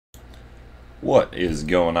What is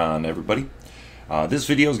going on, everybody? This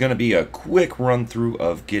video is going to be a quick run through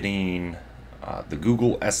of getting the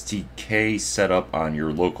Google SDK set up on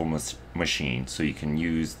your local machine so you can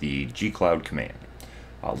use the gcloud command.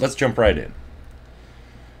 Let's jump right in.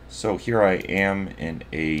 So here I am in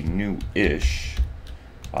a new-ish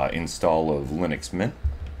install of Linux Mint,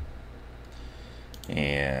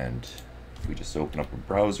 and if we just open up a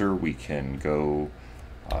browser, we can go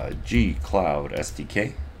gcloud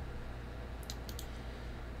SDK.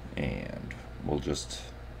 And we'll just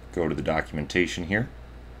go to the documentation here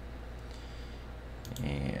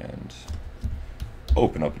and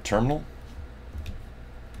open up a terminal,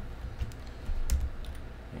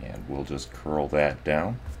 and we'll just curl that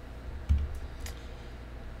down.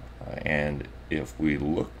 And if we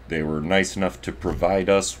look, they were nice enough to provide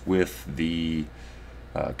us with the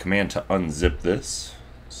command to unzip this,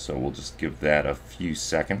 so we'll just give that a few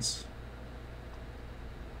seconds.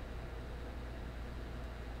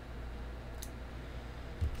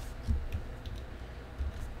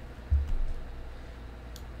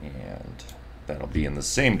 And that'll be in the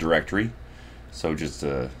same directory, so just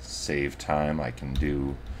to save time I can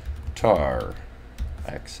do tar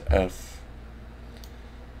xf,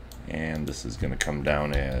 and this is going to come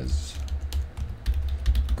down as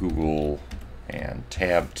Google and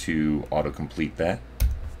tab to autocomplete that.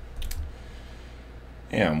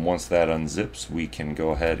 And once that unzips, we can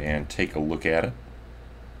go ahead and take a look at it,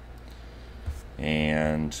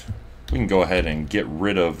 and we can go ahead and get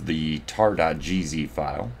rid of the tar.gz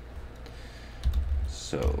file.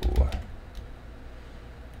 So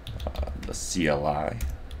the CLI,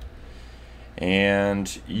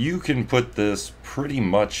 and you can put this pretty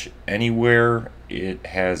much anywhere. It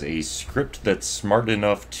has a script that's smart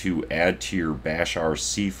enough to add to your bash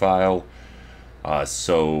rc file,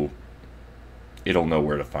 so it'll know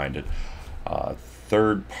where to find it.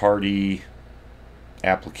 Third-party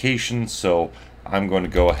application, so I'm going to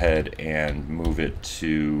go ahead and move it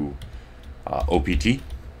to OPT,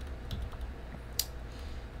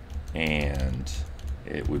 and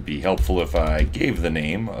it would be helpful if I gave the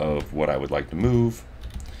name of what I would like to move,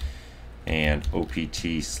 and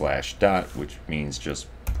opt/dot, which means just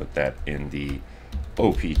put that in the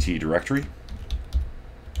OPT directory.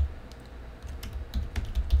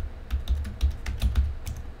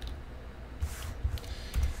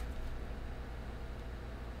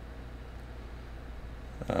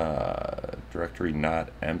 Directory not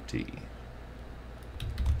empty.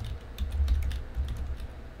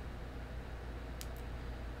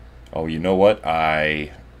 Oh, you know what?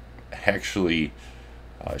 I actually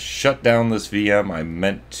shut down this VM. I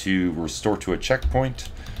meant to restore to a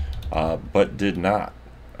checkpoint, but did not.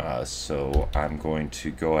 So I'm going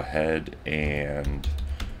to go ahead and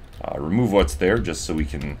remove what's there just so we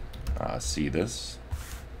can see this.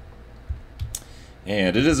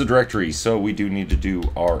 And it is a directory, so we do need to do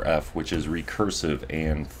rf, which is recursive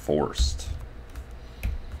and forced.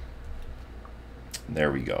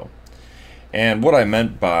 There we go. And what I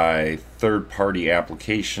meant by third-party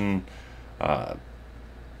application,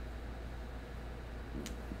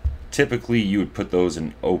 typically you would put those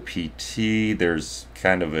in OPT. There's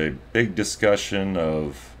kind of a big discussion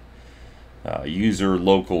of user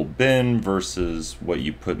local bin versus what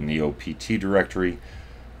you put in the OPT directory.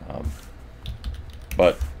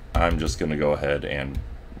 But I'm just going to go ahead and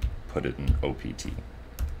put it in OPT.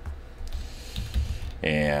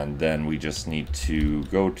 And then we just need to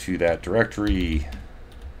go to that directory,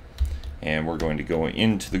 and we're going to go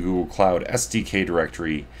into the Google Cloud SDK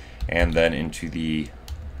directory, and then into the,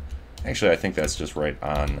 actually I think that's just right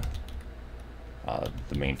on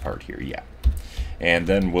the main part here, yeah. And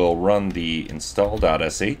then we'll run the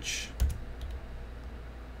install.sh.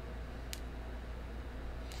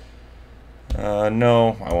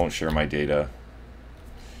 No, I won't share my data.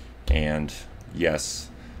 And yes,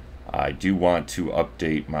 I do want to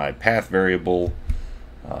update my path variable,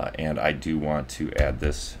 and I do want to add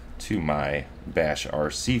this to my bash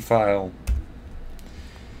rc file.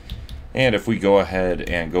 And if we go ahead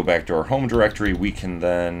and go back to our home directory, we can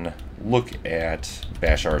then look at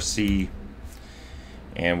bash rc,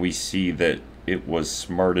 and we see that it was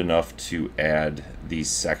smart enough to add these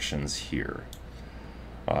sections here.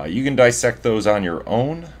 You can dissect those on your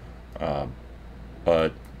own,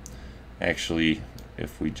 but actually,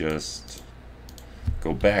 if we just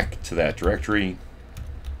go back to that directory,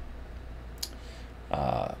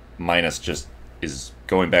 minus just is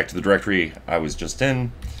going back to the directory I was just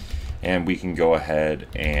in, and we can go ahead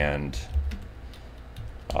and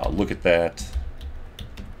look at that.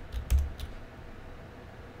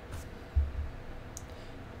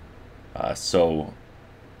 So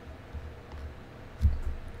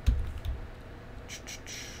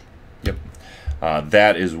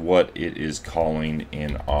that is what it is calling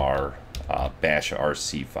in our bash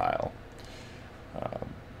RC file.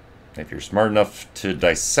 If you're smart enough to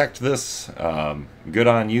dissect this, good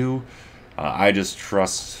on you. I just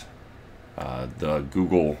trust the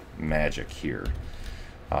Google magic here.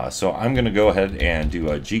 So I'm going to go ahead and do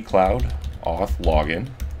a gcloud auth login,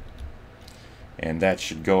 and that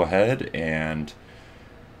should go ahead and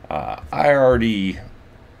I already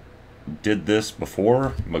did this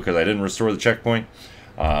before because I didn't restore the checkpoint,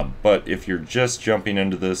 but if you're just jumping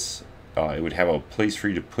into this, it would have a place for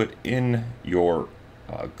you to put in your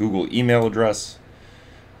Google email address.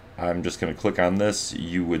 I'm just going to click on this.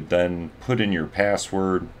 You would then put in your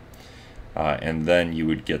password, and then you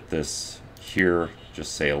would get this here.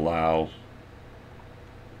 Just say allow,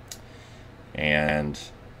 and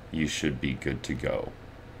you should be good to go.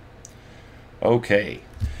 Okay,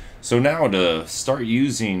 so now to start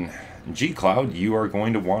using gcloud, you are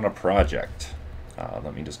going to want a project.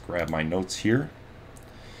 Let me just grab my notes here.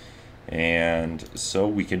 And so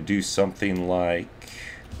we can do something like,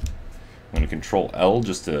 I'm going to Control L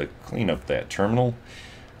just to clean up that terminal.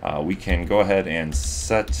 We can go ahead and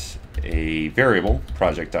set a variable,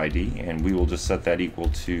 project ID, and we will just set that equal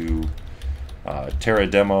to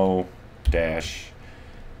terrademo dash,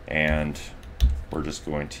 and we're just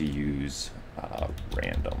going to use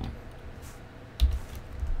random.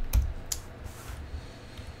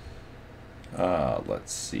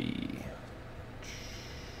 Let's see.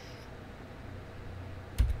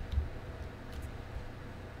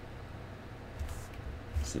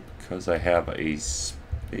 Is it because I have a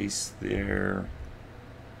space there?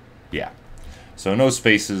 Yeah. So no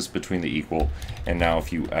spaces between the equal. And now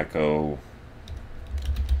if you echo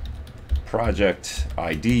project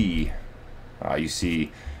ID, you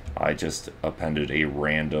see I just appended a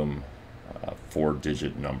random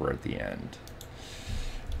 4-digit number at the end.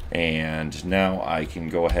 And now I can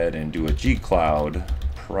go ahead and do a gcloud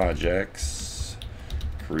projects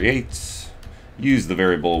create, use the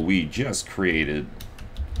variable we just created,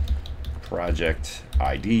 project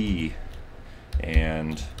ID,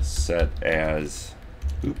 and set as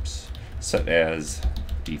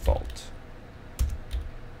default.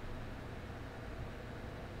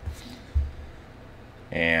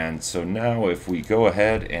 And so now if we go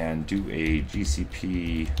ahead and do a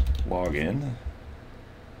GCP login,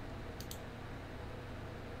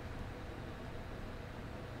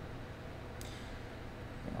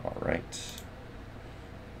 all right.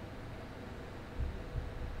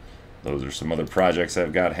 Those are some other projects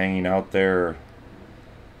I've got hanging out there.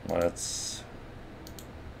 Let's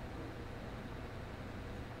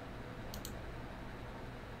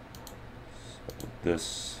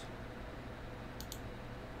this.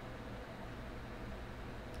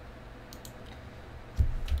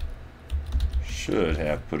 Should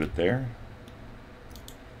have put it there.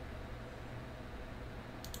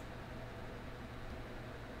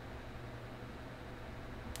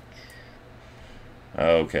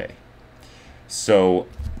 Okay. So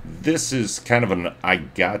this is kind of an I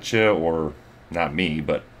gotcha, or not me,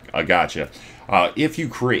 but a gotcha. If you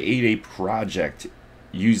create a project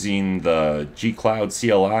using the gcloud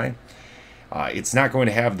CLI, it's not going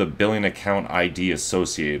to have the billing account ID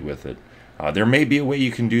associated with it. There may be a way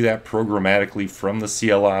you can do that programmatically from the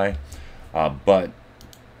CLI, but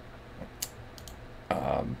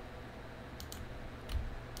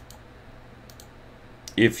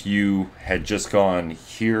if you had just gone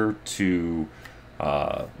here to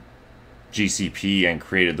GCP and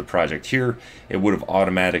created the project here, it would have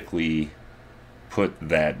automatically put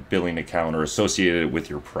that billing account or associated it with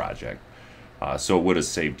your project. So it would have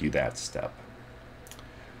saved you that step.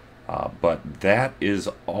 But that is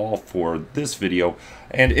all for this video.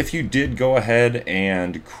 And if you did go ahead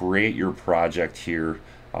and create your project here,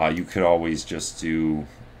 you could always just do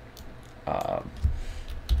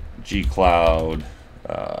gcloud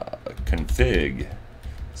config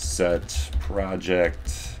set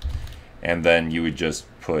project, and then you would just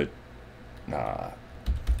put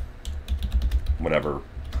whatever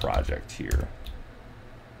project here.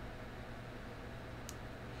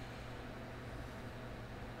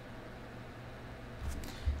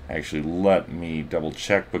 Actually, let me double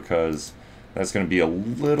check because that's going to be a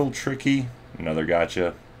little tricky. Another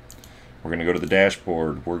gotcha. We're going to go to the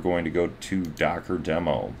dashboard. We're going to go to Docker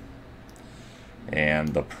demo. And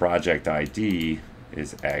the project ID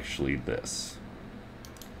is actually this.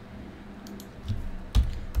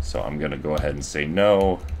 So I'm going to go ahead and say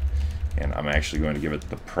no. And I'm actually going to give it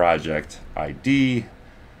the project ID,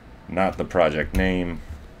 not the project name.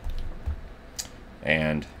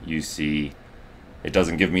 And you see, it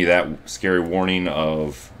doesn't give me that scary warning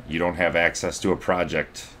of you don't have access to a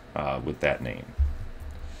project with that name.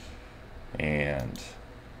 And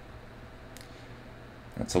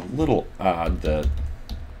that's a little odd that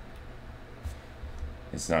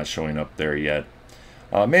it's not showing up there yet.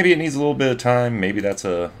 Maybe it needs a little bit of time. Maybe that's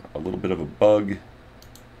a little bit of a bug.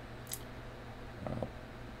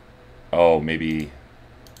 Oh, maybe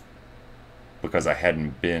because I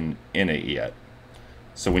hadn't been in it yet.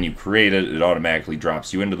 So when you create it, it automatically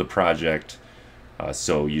drops you into the project.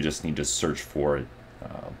 So you just need to search for it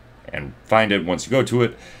and find it. Once you go to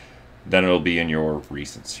it, then it'll be in your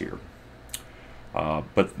recents here.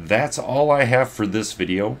 But that's all I have for this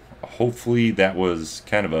video. Hopefully that was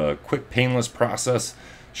kind of a quick, painless process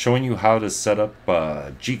showing you how to set up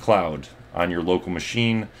gcloud on your local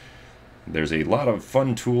machine. There's a lot of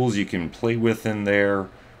fun tools you can play with in there,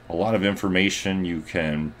 a lot of information you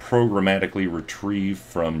can programmatically retrieve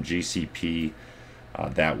from GCP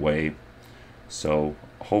that way. So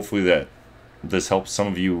hopefully that this helps some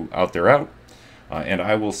of you out there out, and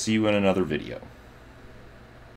I will see you in another video.